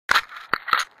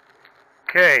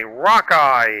Okay,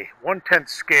 Rockeye 1/10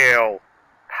 scale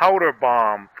powder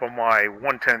bomb for my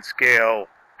 1/10 scale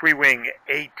Freewing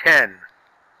A10.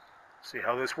 See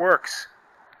how this works.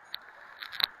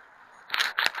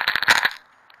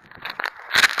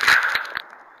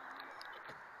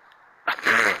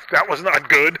 That was not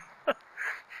good.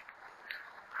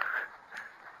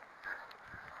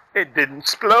 It didn't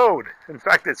explode. In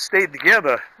fact, it stayed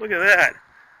together. Look at that.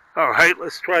 All right,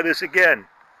 let's try this again.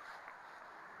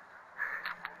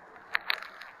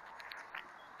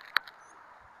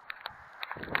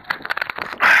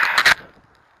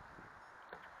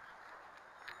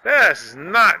 This is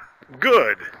not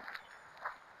good.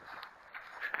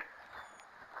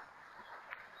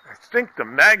 I think the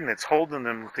magnet's holding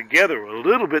them together a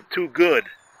little bit too good.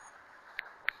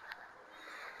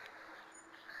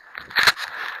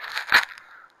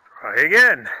 Try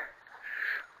again.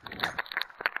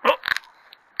 Oh.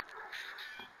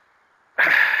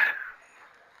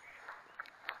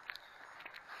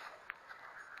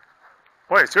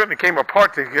 Boy, it certainly came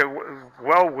apart to get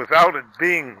well without it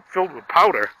being filled with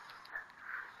powder.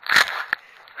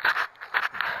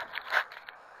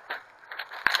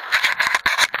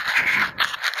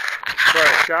 Try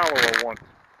a shallower one.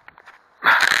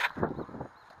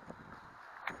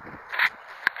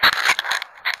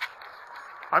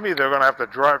 I'm either going to have to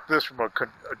drive this from a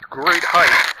great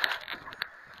height.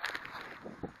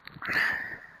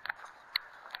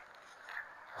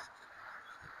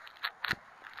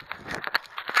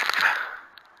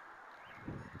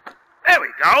 There we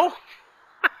go.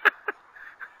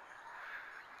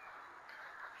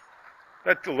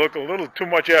 That looked a little too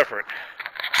much effort.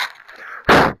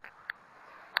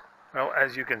 Well,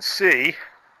 as you can see,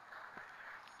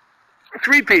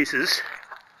 3 pieces.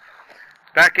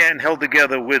 Back end held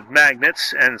together with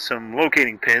magnets and some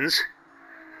locating pins.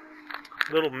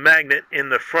 Little magnet in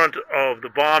the front of the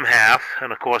bomb half,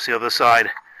 and of course the other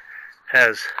side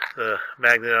has the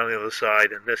magnet on the other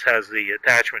side, and this has the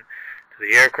attachment to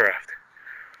the aircraft.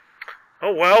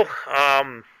 Oh well,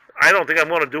 I don't think I'm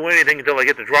going to do anything until I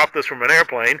get to drop this from an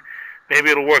airplane. Maybe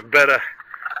it'll work better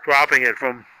dropping it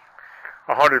from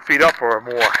 100 feet up or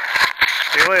more.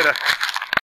 See you later.